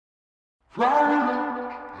Fading,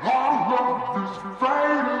 our love is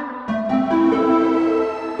fading.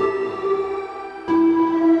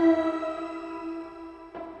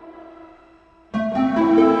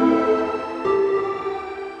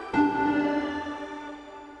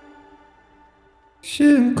 She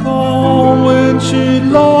didn't call when she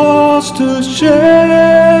lost her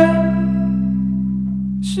share.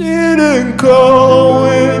 She didn't call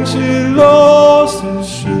when she lost her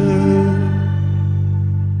share.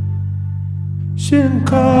 She didn't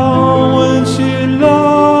call when she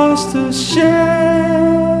lost her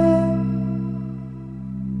share.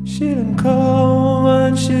 She didn't call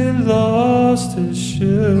when she lost her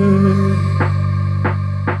share.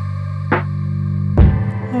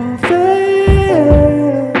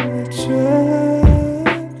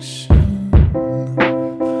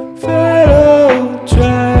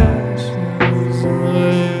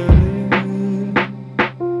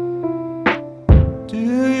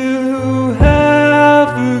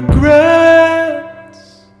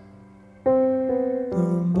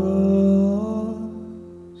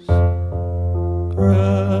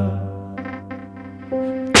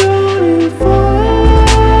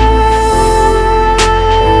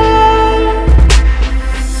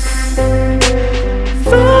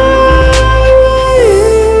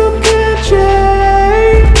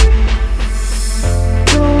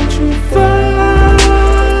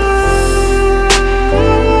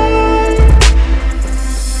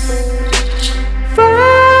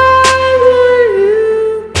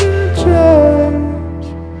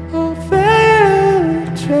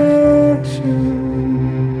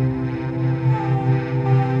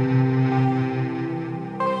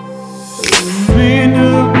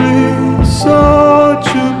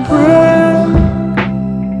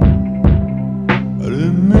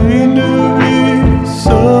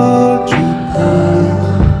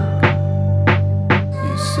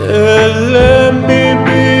 Let me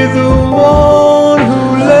be the one who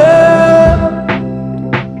left.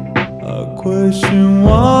 I question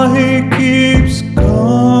why he keeps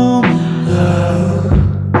coming back.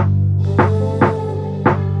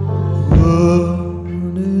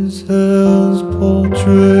 What is hell's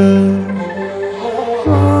portrait?